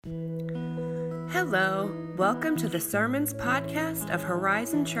Hello, welcome to the Sermons Podcast of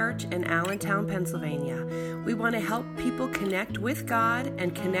Horizon Church in Allentown, Pennsylvania. We want to help people connect with God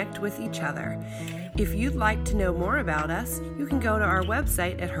and connect with each other. If you'd like to know more about us, you can go to our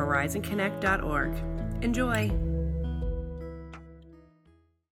website at horizonconnect.org. Enjoy.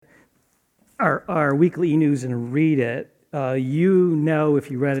 Our weekly e-news and read it. You know,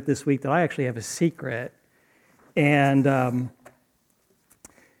 if you read it this week, that I actually have a secret. And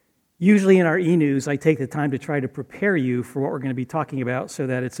usually in our e-news, I take the time to try to prepare you for what we're going to be talking about so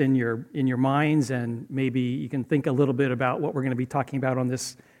that it's in your minds, and maybe you can think a little bit about what we're going to be talking about on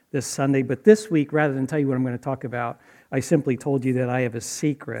this Sunday. But this week, rather than tell you what I'm going to talk about, I simply told you that I have a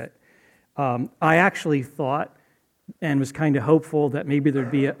secret. I actually thought and was kind of hopeful that maybe there'd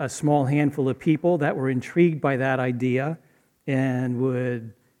be a small handful of people that were intrigued by that idea and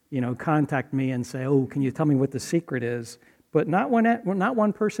would, contact me and say, "Oh, can you tell me what the secret is?" But not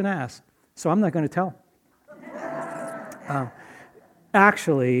one person asked, so I'm not going to tell.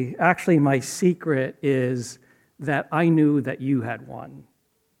 Actually, my secret is that I knew that you had one.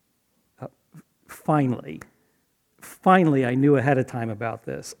 Finally, I knew ahead of time about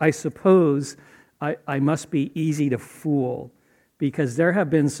this. I suppose I must be easy to fool, because there have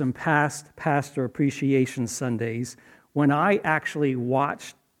been some past Pastor Appreciation Sundays when I actually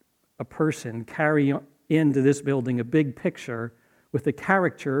watched a person carry into this building a big picture with a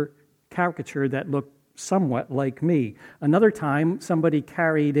caricature that looked somewhat like me. Another time, somebody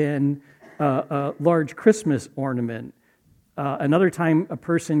carried in a large Christmas ornament. Another time, a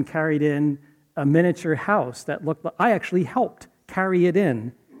person carried in a miniature house that looked like I actually helped carry it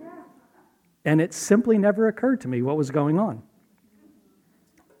in. And it simply never occurred to me what was going on,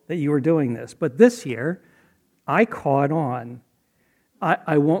 that you were doing this. But this year, I caught on.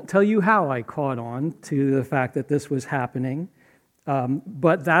 I won't tell you how I caught on to the fact that this was happening,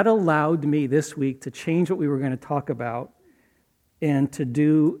 but that allowed me this week to change what we were going to talk about and to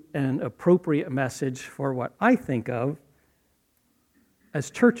do an appropriate message for what I think of as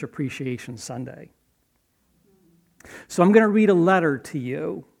Church Appreciation Sunday. So I'm going to read a letter to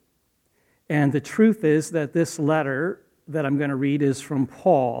you, and the truth is that this letter that I'm going to read is from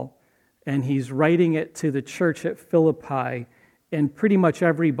Paul, and he's writing it to the church at Philippi. And pretty much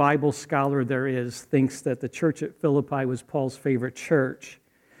every Bible scholar there is thinks that the church at Philippi was Paul's favorite church.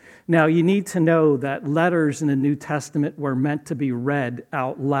 Now, you need to know that letters in the New Testament were meant to be read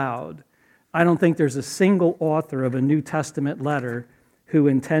out loud. I don't think there's a single author of a New Testament letter who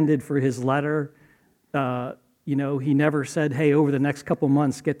intended for his letter, he never said, "Hey, over the next couple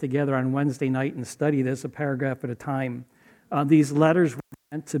months, get together on Wednesday night and study this a paragraph at a time." These letters were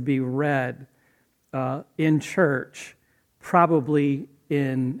meant to be read in church, probably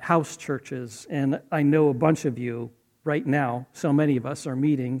in house churches. And I know a bunch of you right now, so many of us are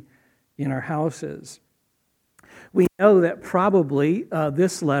meeting in our houses. We know that probably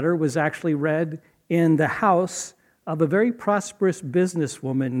this letter was actually read in the house of a very prosperous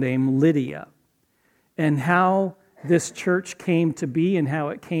businesswoman named Lydia. And how this church came to be and how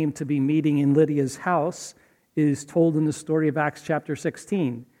it came to be meeting in Lydia's house is told in the story of Acts chapter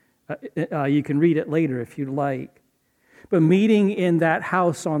 16. You can read it later if you'd like. But meeting in that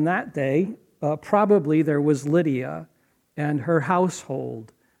house on that day, probably there was Lydia and her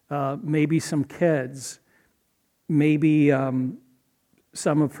household, maybe some kids, maybe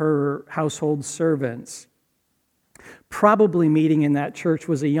some of her household servants. Probably meeting in that church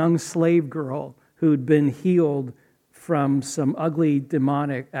was a young slave girl who'd been healed from some ugly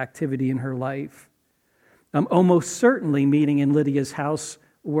demonic activity in her life. Almost certainly meeting in Lydia's house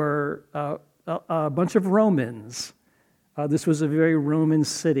were a bunch of Romans. This was a very Roman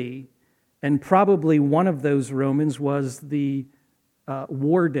city, and probably one of those Romans was the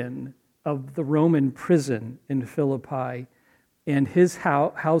warden of the Roman prison in Philippi, and his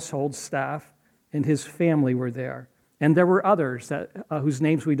household staff and his family were there. And there were others whose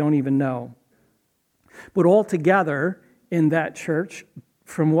names we don't even know. But altogether in that church,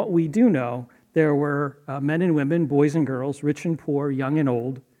 from what we do know, there were men and women, boys and girls, rich and poor, young and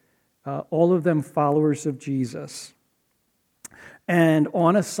old, all of them followers of Jesus. And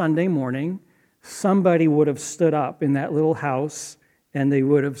on a Sunday morning, somebody would have stood up in that little house and they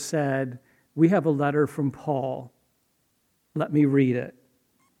would have said, "We have a letter from Paul. Let me read it."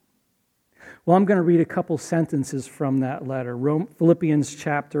 Well, I'm going to read a couple sentences from that letter, Philippians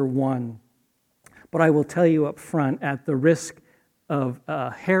chapter 1. But I will tell you up front, at the risk of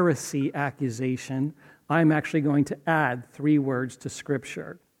a heresy accusation, I'm actually going to add 3 words to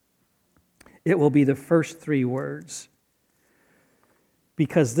Scripture. It will be the first 3 words,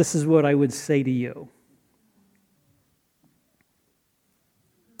 because this is what I would say to you.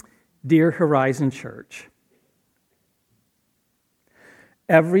 Dear Horizon Church,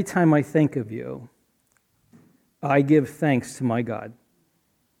 every time I think of you, I give thanks to my God.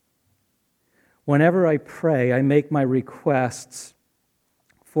 Whenever I pray, I make my requests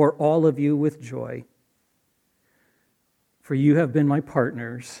for all of you with joy, for you have been my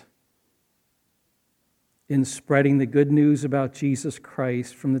partners in spreading the good news about Jesus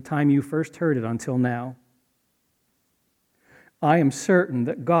Christ from the time you first heard it until now. I am certain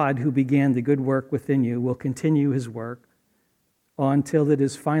that God, who began the good work within you, will continue his work until it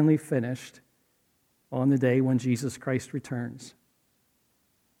is finally finished on the day when Jesus Christ returns.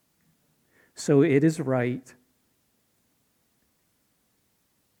 So it is right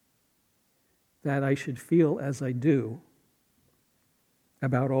that I should feel as I do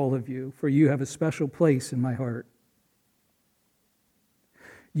about all of you, for you have a special place in my heart.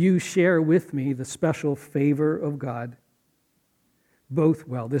 You share with me the special favor of God, both,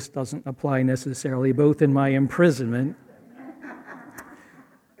 well, this doesn't apply necessarily, both in my imprisonment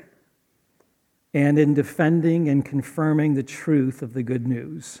and in defending and confirming the truth of the good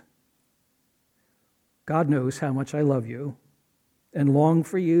news. God knows how much I love you and long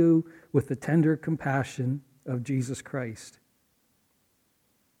for you with the tender compassion of Jesus Christ.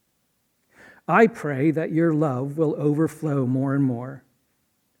 I pray that your love will overflow more and more,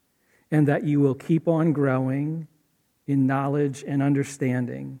 and that you will keep on growing in knowledge and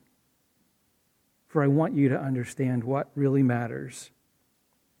understanding, for I want you to understand what really matters,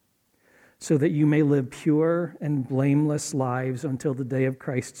 so that you may live pure and blameless lives until the day of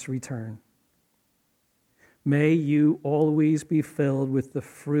Christ's return. May you always be filled with the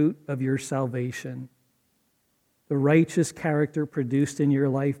fruit of your salvation, the righteous character produced in your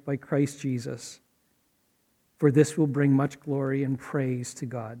life by Christ Jesus, for this will bring much glory and praise to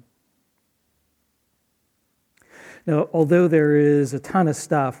God. Now, although there is a ton of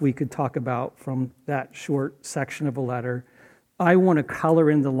stuff we could talk about from that short section of a letter, I want to color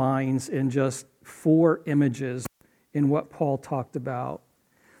in the lines in just 4 images in what Paul talked about.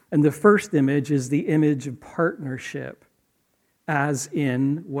 And the first image is the image of partnership, as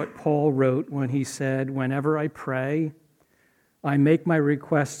in what Paul wrote when he said, "Whenever I pray, I make my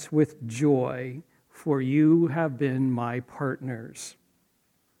requests with joy, for you have been my partners."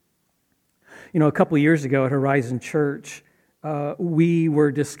 You know, a couple of years ago at Horizon Church, we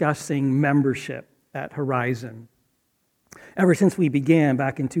were discussing membership at Horizon. Ever since we began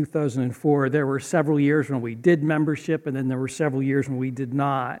back in 2004, there were several years when we did membership, and then there were several years when we did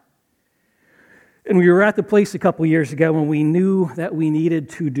not. And we were at the place a couple of years ago when we knew that we needed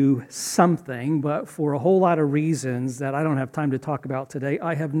to do something, but for a whole lot of reasons that I don't have time to talk about today,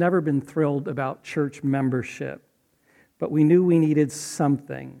 I have never been thrilled about church membership. But we knew we needed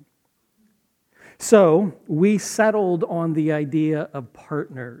something. So we settled on the idea of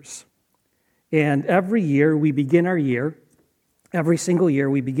partners. And every year we begin our year, every single year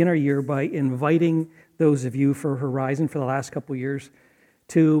we begin our year by inviting those of you for Horizon for the last couple of years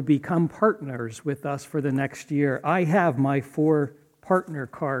to become partners with us for the next year. I have my 4 partner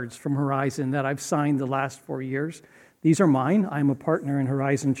cards from Horizon that I've signed the last 4 years. These are mine. I'm a partner in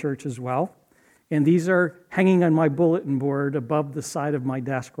Horizon Church as well. And these are hanging on my bulletin board above the side of my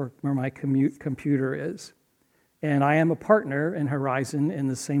desk where my computer is. And I am a partner in Horizon in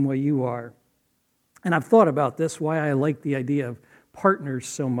the same way you are. And I've thought about this, why I like the idea of partners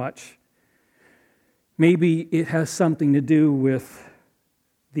so much. Maybe it has something to do with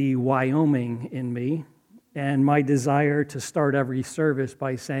the Wyoming in me and my desire to start every service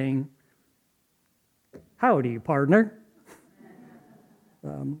by saying, "Howdy, partner."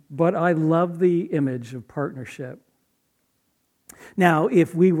 But I love the image of partnership. Now,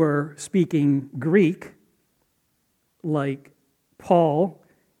 if we were speaking Greek, like Paul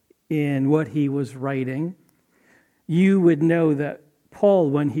in what he was writing, you would know that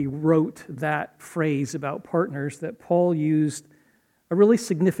Paul, when he wrote that phrase about partners, that Paul used a really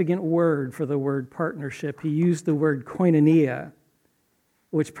significant word for the word partnership. He used the word koinonia,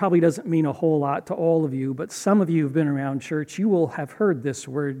 which probably doesn't mean a whole lot to all of you, but some of you who've been around church, you will have heard this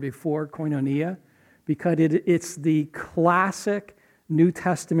word before, koinonia, because it's the classic New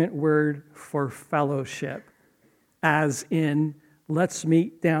Testament word for fellowship, as in, let's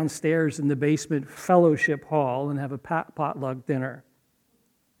meet downstairs in the basement fellowship hall and have a potluck dinner.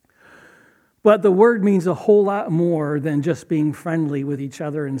 But the word means a whole lot more than just being friendly with each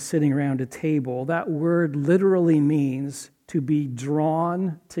other and sitting around a table. That word literally means to be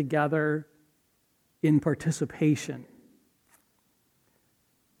drawn together in participation.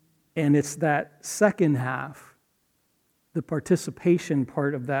 And it's that second half, the participation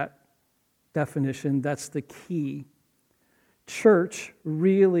part of that definition, that's the key. Church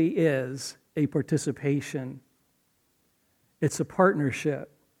really is a participation. It's a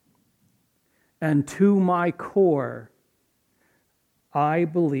partnership. And to my core, I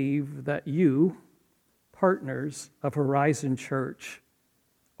believe that you, partners of Horizon Church,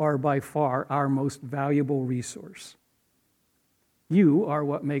 are by far our most valuable resource. You are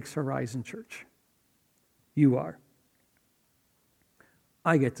what makes Horizon Church. You are.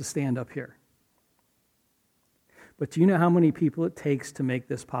 I get to stand up here. But do you know how many people it takes to make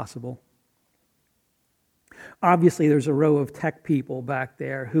this possible? Obviously, there's a row of tech people back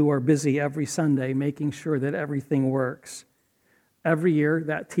there who are busy every Sunday making sure that everything works. Every year,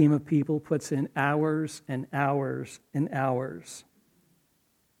 that team of people puts in hours and hours and hours.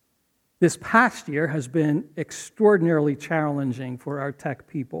 This past year has been extraordinarily challenging for our tech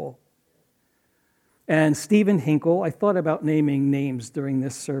people. And Stephen Hinkle, I thought about naming names during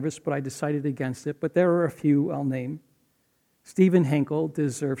this service, but I decided against it. But there are a few I'll name. Stephen Hinkle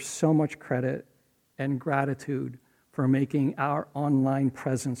deserves so much credit and gratitude for making our online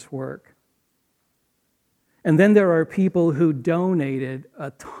presence work. And then there are people who donated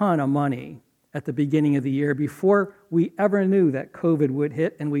a ton of money at the beginning of the year before we ever knew that COVID would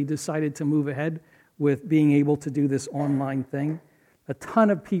hit and we decided to move ahead with being able to do this online thing.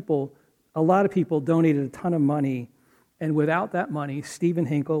 A lot of people donated a ton of money, and without that money, Stephen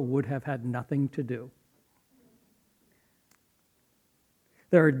Hinkle would have had nothing to do.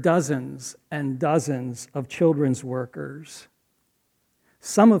 There are dozens and dozens of children's workers,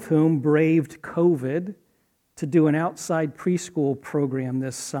 some of whom braved COVID to do an outside preschool program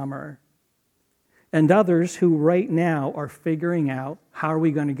this summer, and others who right now are figuring out how are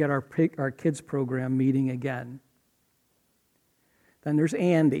we going to get our kids program meeting again. Then there's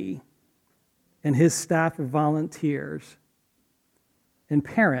Andy and his staff of volunteers and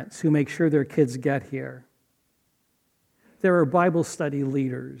parents who make sure their kids get here. There are Bible study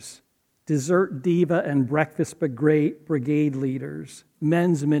leaders, dessert diva and breakfast brigade leaders,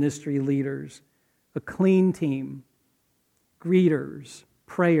 men's ministry leaders, a clean team, greeters,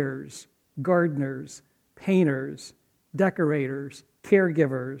 prayers, gardeners, painters, decorators,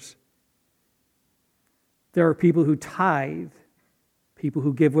 caregivers. There are people who tithe, people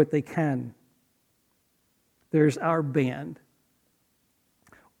who give what they can. There's our band,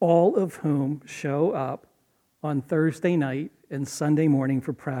 all of whom show up on Thursday night and Sunday morning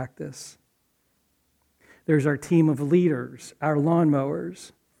for practice. There's our team of leaders, our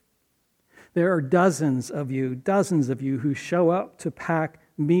lawnmowers. There are dozens of you who show up to pack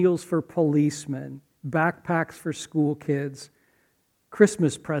meals for policemen, backpacks for school kids,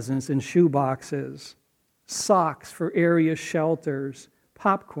 Christmas presents in shoe boxes, socks for area shelters,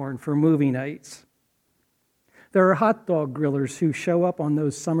 popcorn for movie nights. There are hot dog grillers who show up on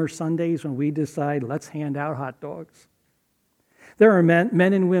those summer Sundays when we decide, let's hand out hot dogs. There are men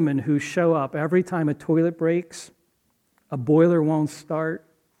and women who show up every time a toilet breaks, a boiler won't start,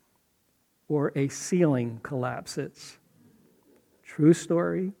 or a ceiling collapses. True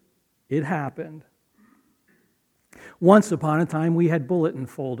story, it happened. Once upon a time, we had bulletin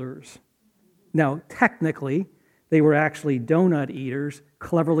folders. Now, technically, they were actually donut eaters,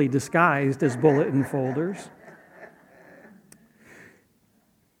 cleverly disguised as bulletin folders.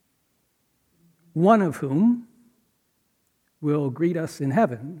 One of whom will greet us in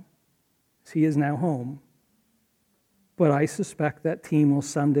heaven, as he is now home. But I suspect that team will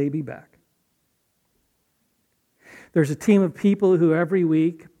someday be back. There's a team of people who every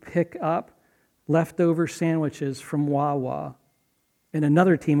week pick up leftover sandwiches from Wawa, and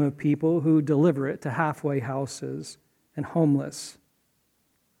another team of people who deliver it to halfway houses and homeless.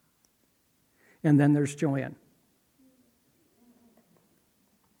 And then there's Joanne.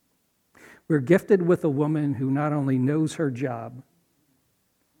 We're gifted with a woman who not only knows her job,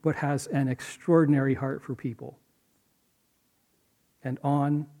 but has an extraordinary heart for people. And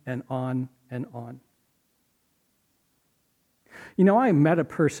on and on and on. You know, I met a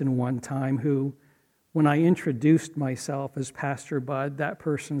person one time who, when I introduced myself as Pastor Bud, that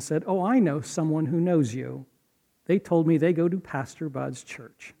person said, "Oh, I know someone who knows you. They told me they go to Pastor Bud's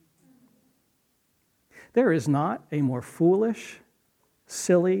church." There is not a more foolish,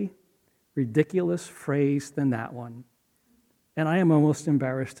 silly, ridiculous phrase than that one. And I am almost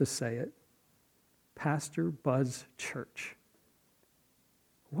embarrassed to say it. Pastor Bud's church.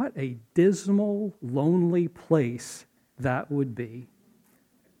 What a dismal, lonely place that would be.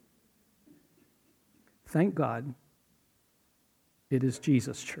 Thank God it is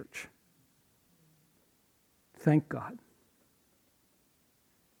Jesus' church. Thank God.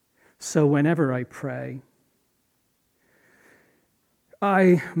 So whenever I pray,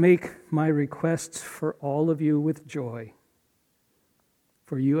 I make my requests for all of you with joy,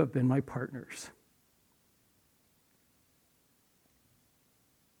 for you have been my partners.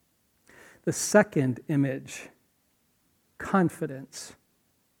 The second image, confidence.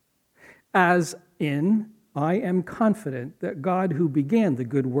 As in, I am confident that God who began the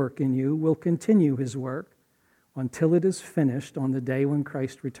good work in you will continue his work until it is finished on the day when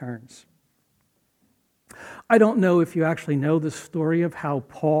Christ returns. I don't know if you actually know the story of how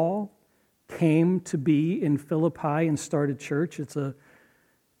Paul came to be in Philippi and started church. It's a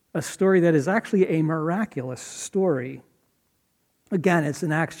story that is actually a miraculous story. Again, it's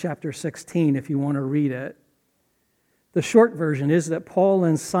in Acts chapter 16 if you want to read it. The short version is that Paul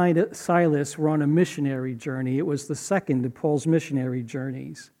and Silas were on a missionary journey. It was the second of Paul's missionary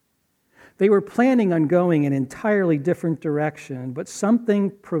journeys. They were planning on going an entirely different direction, but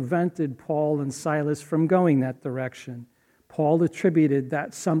something prevented Paul and Silas from going that direction. Paul attributed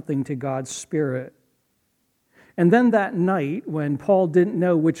that something to God's Spirit. And then that night, when Paul didn't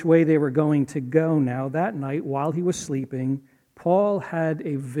know which way they were going to go now, that night, while he was sleeping, Paul had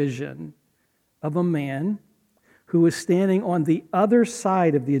a vision of a man who was standing on the other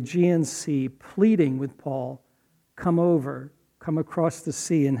side of the Aegean Sea, pleading with Paul, come across the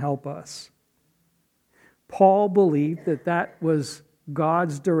sea and help us. Paul believed that that was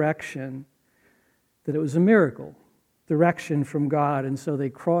God's direction, that it was a miracle, direction from God, and so they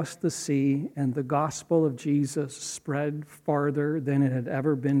crossed the sea, and the gospel of Jesus spread farther than it had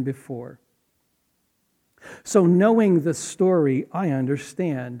ever been before. So knowing the story, I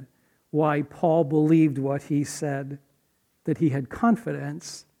understand why Paul believed what he said, that he had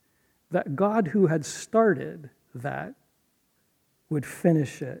confidence that God who had started that would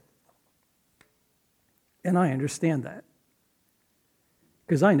finish it. And I understand that,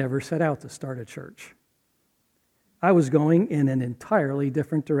 because I never set out to start a church. I was going in an entirely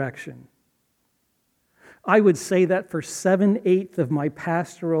different direction. I would say that for 7/8 of my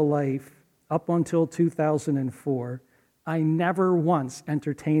pastoral life, up until 2004, I never once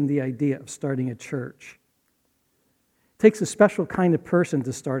entertained the idea of starting a church. It takes a special kind of person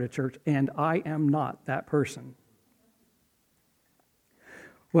to start a church, and I am not that person.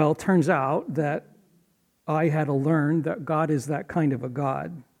 Well, it turns out that I had to learn that God is that kind of a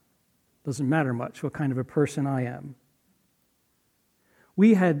God. Doesn't matter much what kind of a person I am.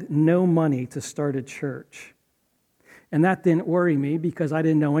 We had no money to start a church. And that didn't worry me because I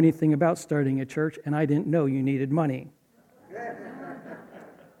didn't know anything about starting a church, and I didn't know you needed money.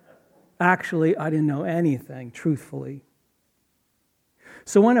 Actually, I didn't know anything, truthfully.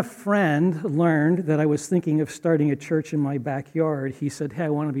 So when a friend learned that I was thinking of starting a church in my backyard, he said, hey, I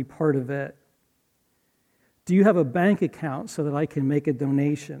want to be part of it. Do you have a bank account so that I can make a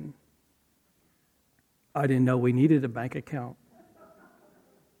donation? I didn't know we needed a bank account.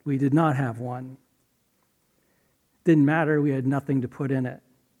 We did not have one. Didn't matter, we had nothing to put in it.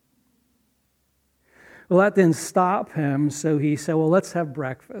 Well, that didn't stop him, so he said, well, let's have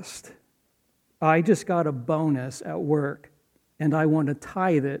breakfast. I just got a bonus at work, and I want to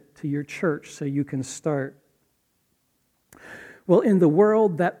tithe it to your church so you can start. Well, in the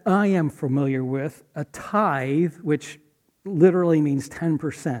world that I am familiar with, a tithe, which literally means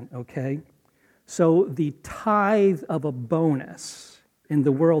 10%, okay? So the tithe of a bonus in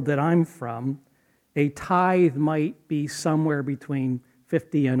the world that I'm from, a tithe might be somewhere between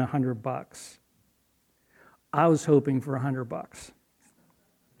 $50 and $100. I was hoping for $100.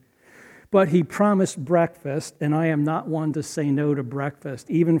 But he promised breakfast, and I am not one to say no to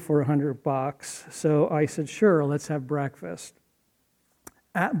breakfast, even for $100. So I said, sure, let's have breakfast.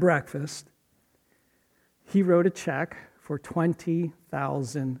 At breakfast, he wrote a check for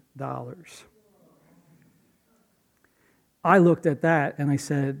 $20,000. I looked at that and I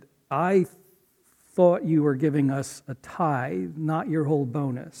said, I thought you were giving us a tithe, not your whole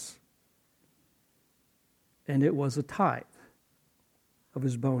bonus. And it was a tithe of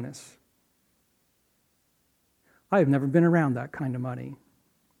his bonus. I have never been around that kind of money.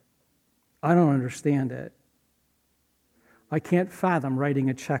 I don't understand it. I can't fathom writing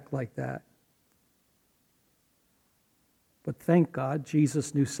a check like that. But thank God,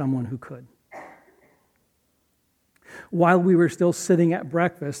 Jesus knew someone who could. While we were still sitting at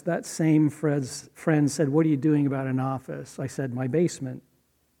breakfast, that same friend said, what are you doing about an office? I said, my basement.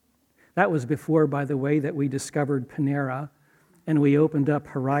 That was before, by the way, that we discovered Panera, and we opened up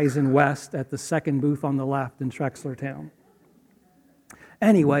Horizon West at the second booth on the left in Trexlertown.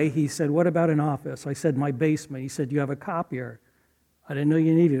 Anyway, he said, what about an office? I said, my basement. He said, you have a copier. I didn't know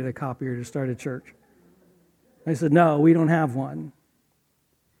you needed a copier to start a church. I said, no, we don't have one.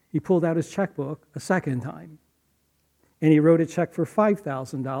 He pulled out his checkbook a second time, and he wrote a check for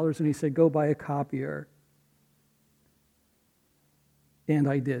 $5,000, and he said, go buy a copier. and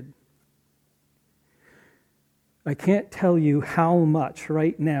I did. I can't tell you how much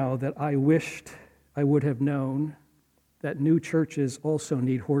right now that I wished I would have known that new churches also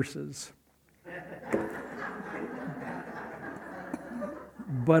need horses.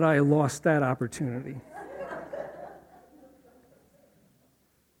 But I lost that opportunity.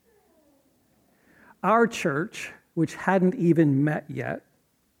 Our church, which hadn't even met yet,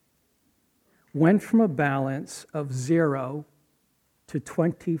 went from a balance of $0 to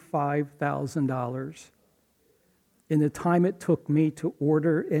 $25,000 in the time it took me to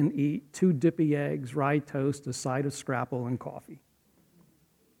order and eat 2 dippy eggs, rye toast, a side of scrapple, and coffee.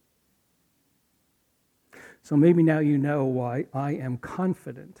 So maybe now you know why I am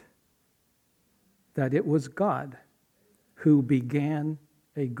confident that it was God who began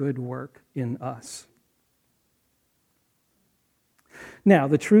a good work in us. Now,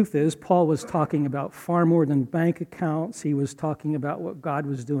 the truth is, Paul was talking about far more than bank accounts. He was talking about what God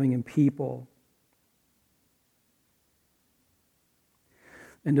was doing in people.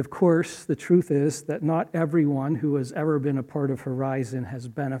 And of course, the truth is that not everyone who has ever been a part of Horizon has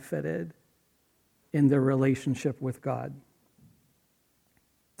benefited in their relationship with God.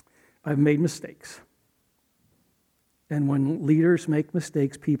 I've made mistakes. And when leaders make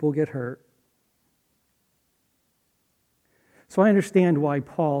mistakes, people get hurt. So I understand why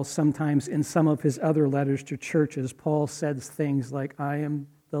Paul, sometimes in some of his other letters to churches, Paul says things like, I am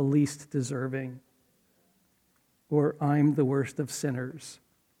the least deserving, or I'm the worst of sinners.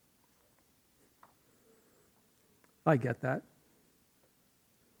 I get that.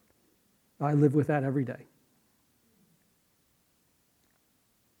 I live with that every day.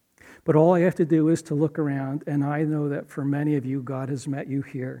 But all I have to do is to look around, and I know that for many of you, God has met you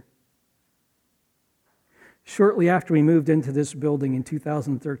here. Shortly after we moved into this building in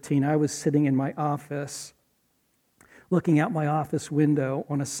 2013, I was sitting in my office, looking out my office window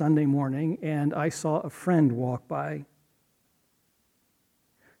on a Sunday morning, and I saw a friend walk by.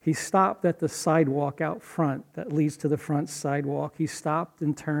 He stopped at the sidewalk out front that leads to the front sidewalk. He stopped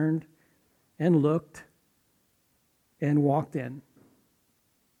and turned and looked and walked in.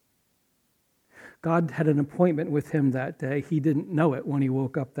 God had an appointment with him that day. He didn't know it when he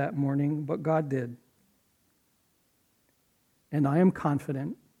woke up that morning, but God did. And I am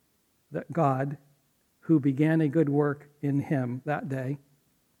confident that God, who began a good work in him that day,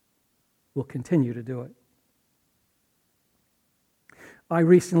 will continue to do it. I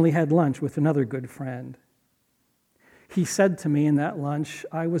recently had lunch with another good friend. He said to me in that lunch,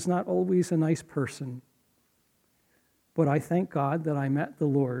 I was not always a nice person, but I thank God that I met the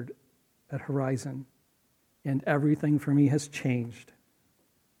Lord at Horizon, and everything for me has changed.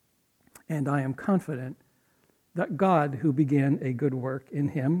 And I am confident that God, who began a good work in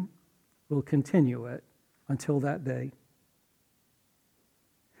him, will continue it until that day.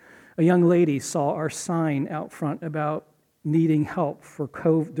 A young lady saw our sign out front about needing help for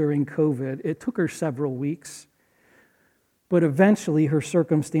during COVID. It took her several weeks, but eventually her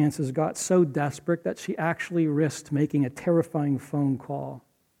circumstances got so desperate that she actually risked making a terrifying phone call.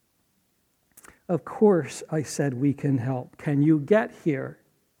 Of course, I said, we can help. Can you get here?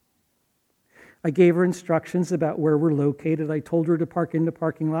 I gave her instructions about where we're located. I told her to park in the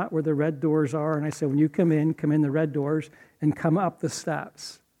parking lot where the red doors are, and I said, when you come in the red doors and come up the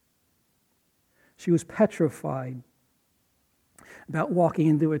steps. She was petrified about walking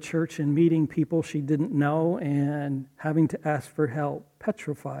into a church and meeting people she didn't know and having to ask for help.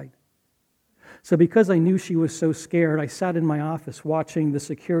 Petrified. So because I knew she was so scared, I sat in my office watching the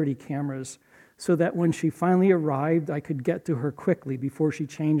security cameras so that when she finally arrived, I could get to her quickly before she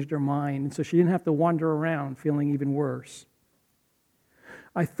changed her mind, and so she didn't have to wander around feeling even worse.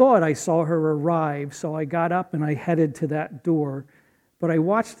 I thought I saw her arrive, so I got up and I headed to that door, but I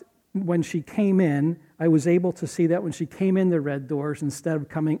watched when she came in. I was able to see that when she came in the red doors, instead of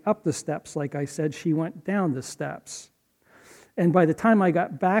coming up the steps, like I said, she went down the steps. And by the time I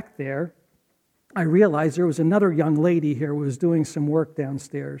got back there, I realized there was another young lady here who was doing some work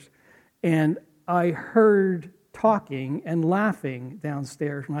downstairs. And I heard talking and laughing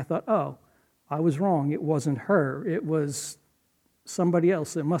downstairs, and I thought, oh, I was wrong. It wasn't her. It was somebody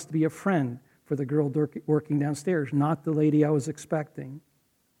else. It must be a friend for the girl working downstairs, not the lady I was expecting.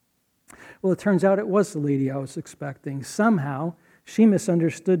 Well, it turns out it was the lady I was expecting. Somehow, she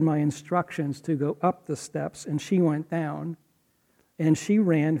misunderstood my instructions to go up the steps, and she went down, and she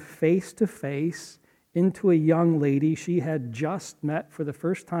ran face to face into a young lady she had just met for the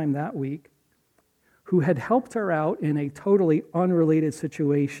first time that week, who had helped her out in a totally unrelated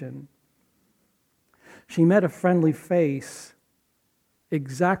situation. She met a friendly face,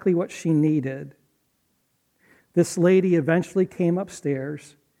 exactly what she needed. This lady eventually came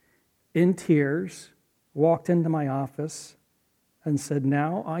upstairs in tears, walked into my office, and said,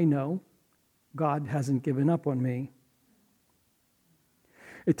 "Now I know God hasn't given up on me."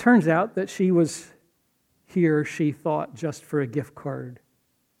 It turns out that she was here, she thought, just for a gift card.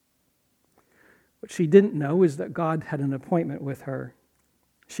 What she didn't know is that God had an appointment with her.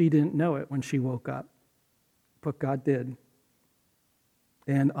 She didn't know it when she woke up, but God did.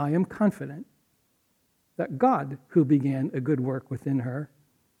 And I am confident that God, who began a good work within her,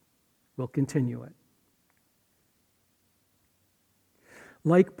 will continue it.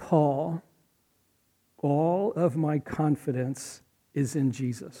 Like Paul, all of my confidence is in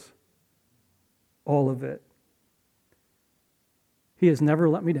Jesus. All of it. He has never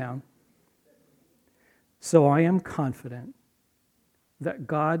let me down. So I am confident that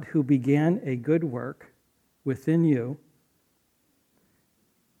God, who began a good work within you,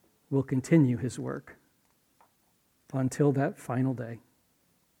 will continue his work until that final day.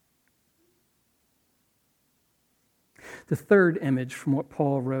 The third image from what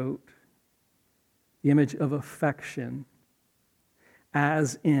Paul wrote, the image of affection,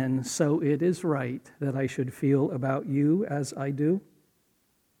 as in, so it is right that I should feel about you as I do,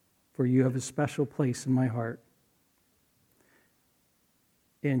 for you have a special place in my heart.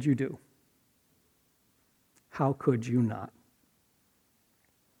 And you do. How could you not?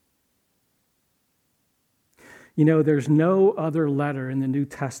 You know, there's no other letter in the New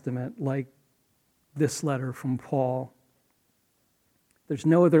Testament like this letter from Paul. There's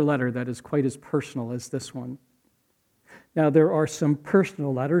no other letter that is quite as personal as this one. Now, there are some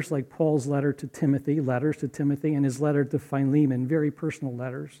personal letters, like Paul's letters to Timothy, and his letter to Philemon, very personal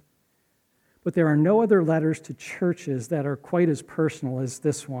letters. But there are no other letters to churches that are quite as personal as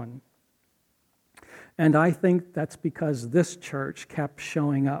this one. And I think that's because this church kept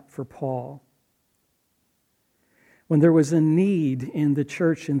showing up for Paul. When there was a need in the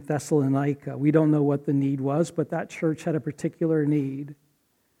church in Thessalonica, we don't know what the need was, but that church had a particular need.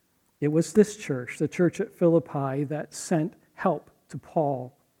 It was this church, the church at Philippi, that sent help to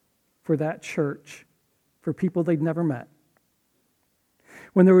Paul for that church, for people they'd never met.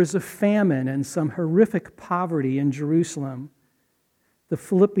 When there was a famine and some horrific poverty in Jerusalem, the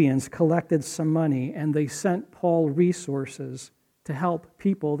Philippians collected some money and they sent Paul resources to help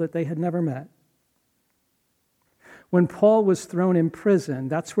people that they had never met. When Paul was thrown in prison,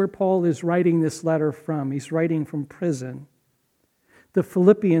 that's where Paul is writing this letter from. He's writing from prison. The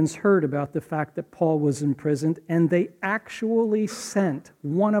Philippians heard about the fact that Paul was imprisoned, and they actually sent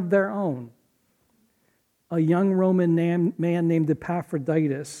one of their own, a young Roman man named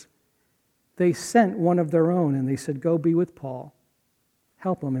Epaphroditus. They sent one of their own, and they said, "Go be with Paul.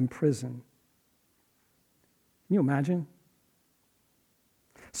 Help him in prison." Can you imagine?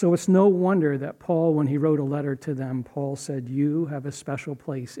 So it's no wonder that Paul, when he wrote a letter to them, Paul said, "You have a special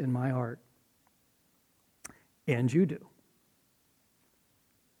place in my heart." And you do.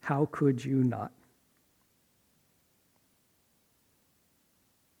 How could you not?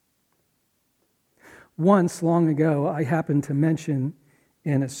 Once, long ago, I happened to mention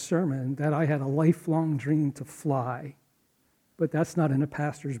in a sermon that I had a lifelong dream to fly, but that's not in a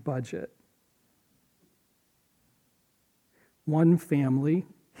pastor's budget. One family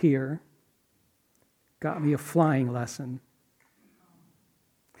here got me a flying lesson.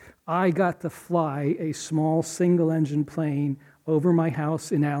 I got to fly a small single-engine plane over my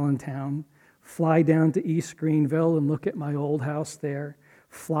house in Allentown, fly down to East Greenville and look at my old house there,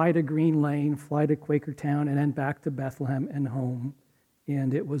 fly to Green Lane, fly to Quakertown, and then back to Bethlehem and home.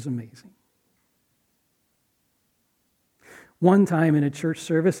 And it was amazing. One time in a church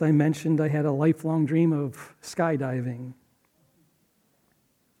service, I mentioned I had a lifelong dream of skydiving.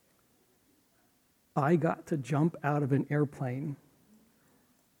 I got to jump out of an airplane,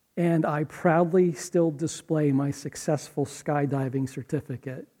 and I proudly still display my successful skydiving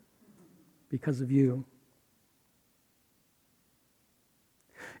certificate because of you.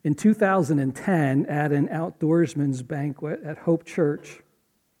 In 2010, at an outdoorsman's banquet at Hope Church,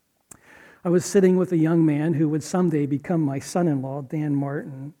 I was sitting with a young man who would someday become my son-in-law, Dan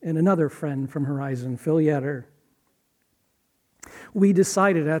Martin, and another friend from Horizon, Phil Yetter. We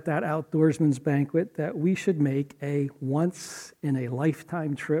decided at that outdoorsman's banquet that we should make a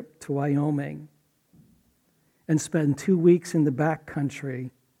once-in-a-lifetime trip to Wyoming and spend 2 weeks in the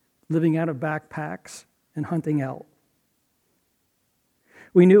backcountry, living out of backpacks and hunting elk.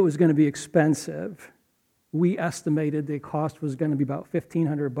 We knew it was going to be expensive. We estimated the cost was going to be about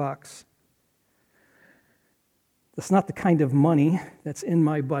 $1,500. That's not the kind of money that's in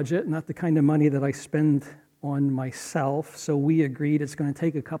my budget, not the kind of money that I spend on myself, so we agreed it's going to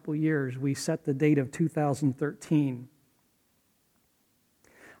take a couple years. We set the date of 2013.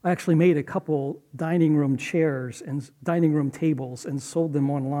 I actually made a couple dining room chairs and dining room tables and sold them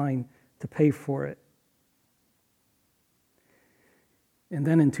online to pay for it. And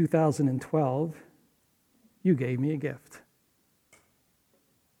then in 2012, you gave me a gift.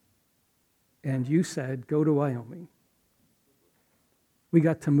 And you said, go to Wyoming. We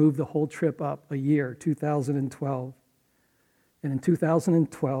got to move the whole trip up a year, 2012. And in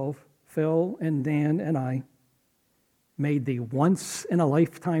 2012, Phil and Dan and I made the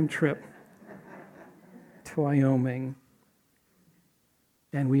once-in-a-lifetime trip to Wyoming.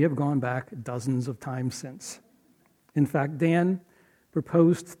 And we have gone back dozens of times since. In fact, Dan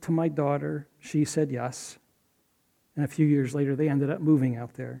proposed to my daughter. She said yes. And a few years later, they ended up moving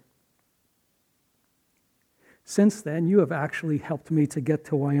out there. Since then, you have actually helped me to get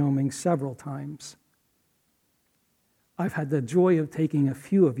to Wyoming several times. I've had the joy of taking a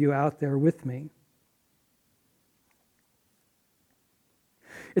few of you out there with me.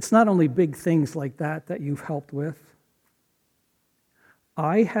 It's not only big things like that you've helped with.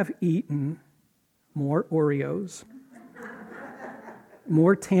 I have eaten more Oreos,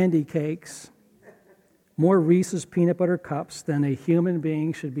 more Tandy cakes, more Reese's peanut butter cups than a human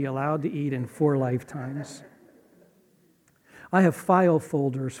being should be allowed to eat in 4 lifetimes. I have file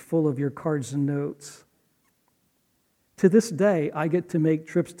folders full of your cards and notes. To this day, I get to make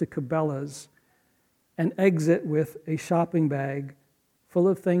trips to Cabela's and exit with a shopping bag full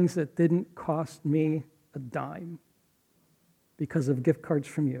of things that didn't cost me a dime because of gift cards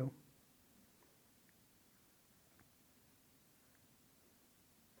from you.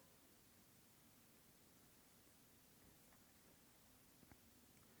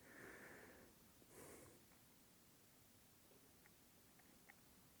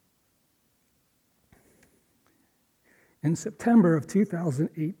 In September of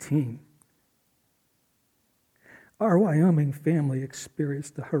 2018, our Wyoming family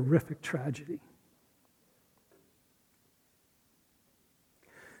experienced a horrific tragedy.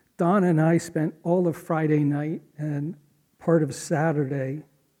 Don and I spent all of Friday night and part of Saturday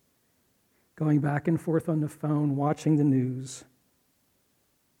going back and forth on the phone, watching the news,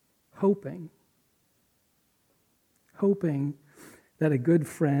 hoping that a good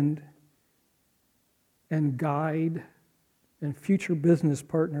friend and guide and future business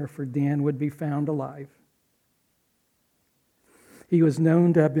partner for Dan would be found alive. He was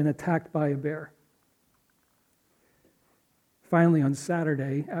known to have been attacked by a bear. Finally, on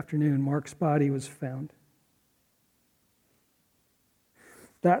Saturday afternoon, Mark's body was found.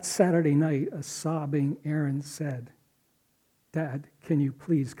 That Saturday night, a sobbing Aaron said, "Dad, can you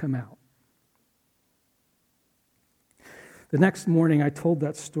please come out?" The next morning, I told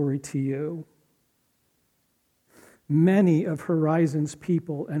that story to you. Many of Horizon's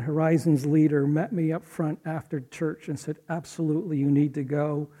people and Horizon's leader met me up front after church and said, "Absolutely, you need to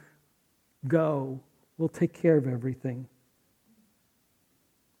go. Go. We'll take care of everything."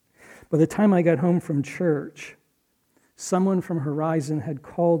 By the time I got home from church, someone from Horizon had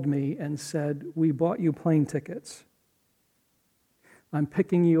called me and said, "We bought you plane tickets. I'm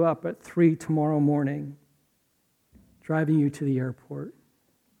picking you up at 3 tomorrow morning, driving you to the airport."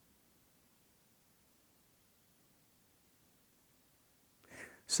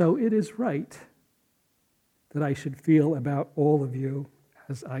 So it is right that I should feel about all of you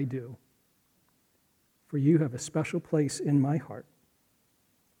as I do, for you have a special place in my heart.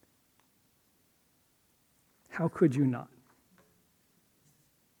 How could you not?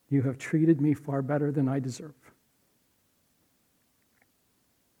 You have treated me far better than I deserve.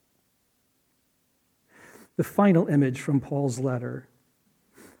 The final image from Paul's letter,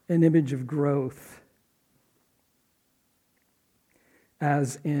 an image of growth,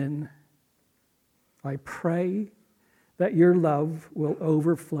 as in, I pray that your love will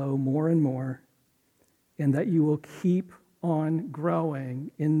overflow more and more, and that you will keep on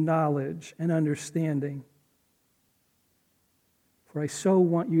growing in knowledge and understanding. For I so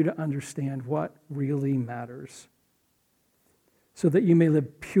want you to understand what really matters, so that you may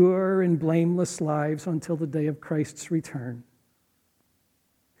live pure and blameless lives until the day of Christ's return.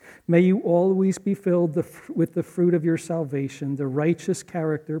 May you always be filled with the fruit of your salvation, the righteous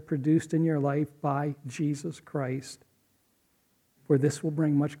character produced in your life by Jesus Christ. For this will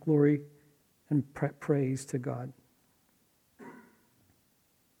bring much glory and praise to God.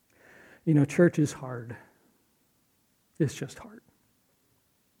 You know, church is hard. It's just hard.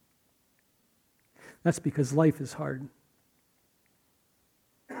 That's because life is hard.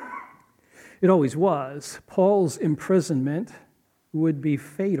 It always was. Paul's imprisonment would be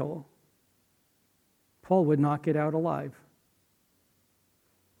fatal. Paul would not get out alive.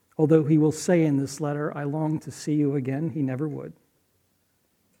 Although he will say in this letter, I long to see you again, he never would.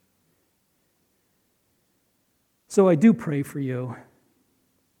 So I do pray for you.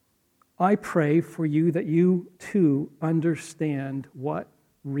 I pray for you that you too understand what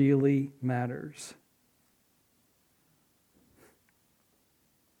really matters.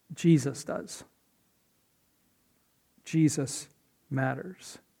 Jesus does. Jesus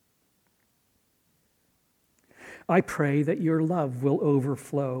matters. I pray that your love will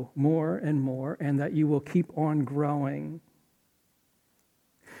overflow more and more and that you will keep on growing.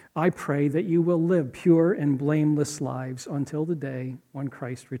 I pray that you will live pure and blameless lives until the day when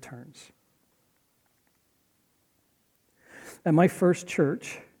Christ returns. At my first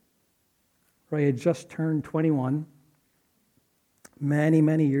church, where I had just turned 21, many,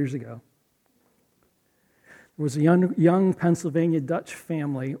 many years ago, there was a young Pennsylvania Dutch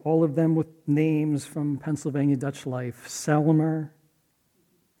family, all of them with names from Pennsylvania Dutch life: Selmer,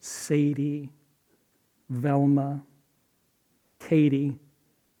 Sadie, Velma, Katie.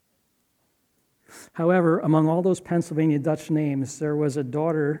 However, among all those Pennsylvania Dutch names, there was a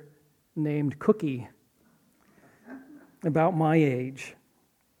daughter named Cookie, about my age.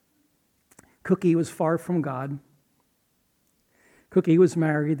 Cookie was far from God. Cookie was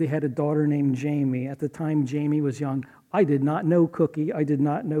married. They had a daughter named Jamie. At the time, Jamie was young. I did not know Cookie. I did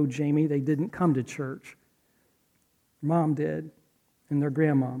not know Jamie. They didn't come to church. Mom did, and their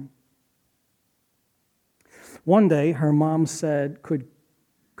grandmom. One day, her mom said, "Could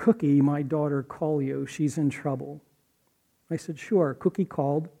Cookie, my daughter, call you? She's in trouble." I said, "Sure." Cookie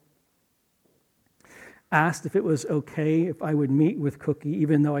called, asked if it was okay if I would meet with Cookie,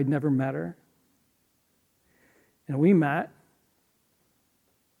 even though I'd never met her. And we met.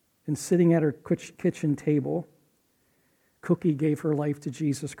 And sitting at her kitchen table, Cookie gave her life to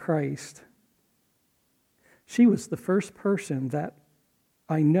Jesus Christ. She was the first person that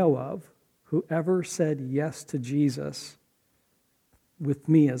I know of who ever said yes to Jesus with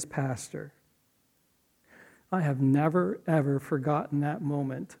me as pastor. I have never, ever forgotten that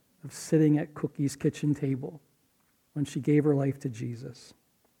moment of sitting at Cookie's kitchen table when she gave her life to Jesus.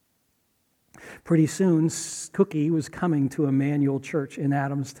 Pretty soon, Cookie was coming to Emmanuel Church in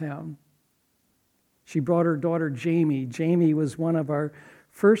Adamstown. She brought her daughter, Jamie. Jamie was one of our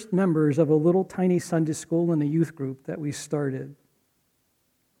first members of a little tiny Sunday school and a youth group that we started.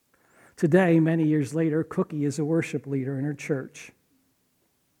 Today, many years later, Cookie is a worship leader in her church.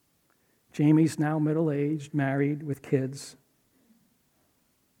 Jamie's now middle-aged, married, with kids,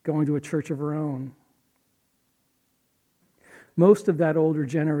 going to a church of her own. Most of that older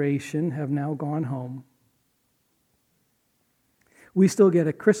generation have now gone home. We still get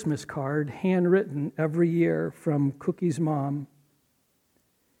a Christmas card, handwritten every year from Cookie's mom.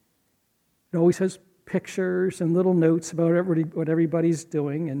 It always has pictures and little notes about what everybody's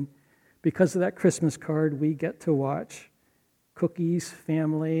doing, and because of that Christmas card, we get to watch Cookie's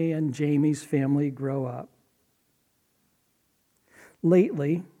family and Jamie's family grow up.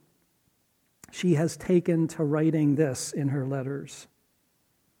 Lately, she has taken to writing this in her letters.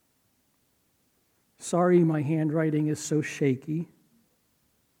 "Sorry my handwriting is so shaky.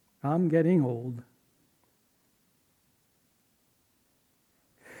 I'm getting old.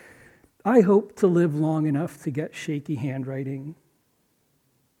 I hope to live long enough to get shaky handwriting.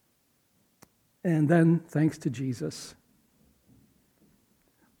 And then, thanks to Jesus,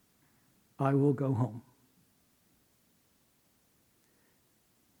 I will go home.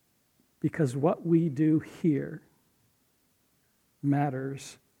 Because what we do here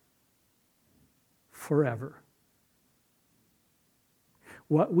matters forever.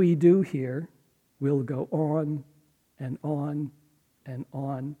 What we do here will go on and on and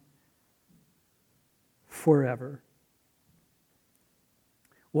on forever.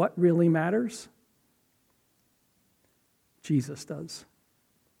 What really matters? Jesus does.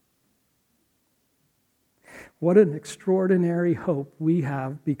 What an extraordinary hope we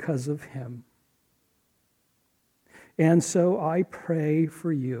have because of him. And so I pray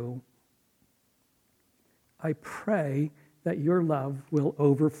for you. I pray that your love will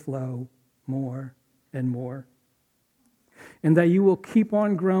overflow more and more, and that you will keep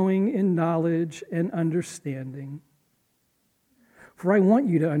on growing in knowledge and understanding. For I want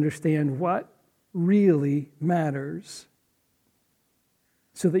you to understand what really matters,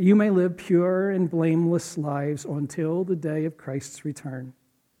 so that you may live pure and blameless lives until the day of Christ's return.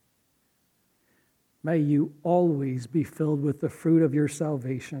 May you always be filled with the fruit of your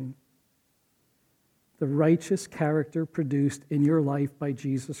salvation, the righteous character produced in your life by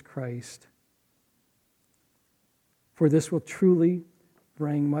Jesus Christ. For this will truly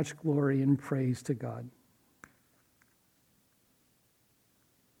bring much glory and praise to God.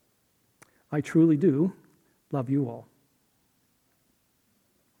 I truly do love you all.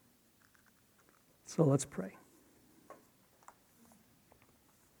 So let's pray.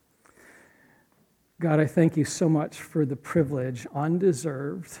 God, I thank you so much for the privilege,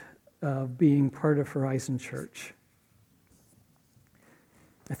 undeserved, of being part of Horizon Church.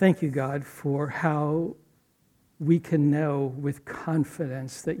 I thank you, God, for how we can know with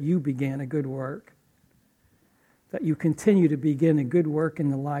confidence that you began a good work, that you continue to begin a good work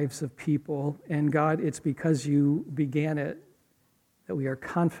in the lives of people. And God, it's because you began it that we are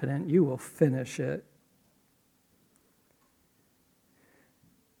confident you will finish it.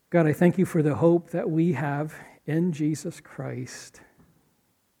 God, I thank you for the hope that we have in Jesus Christ.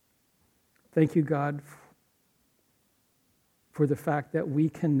 Thank you, God, for the fact that we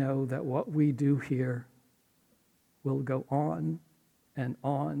can know that what we do here will go on and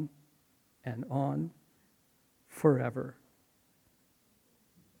on and on forever.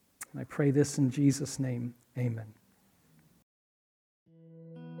 And I pray this in Jesus' name, amen.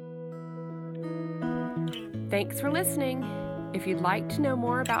 Thanks for listening. If you'd like to know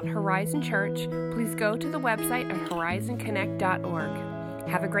more about Horizon Church, please go to the website at horizonconnect.org.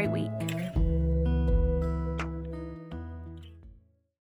 Have a great week.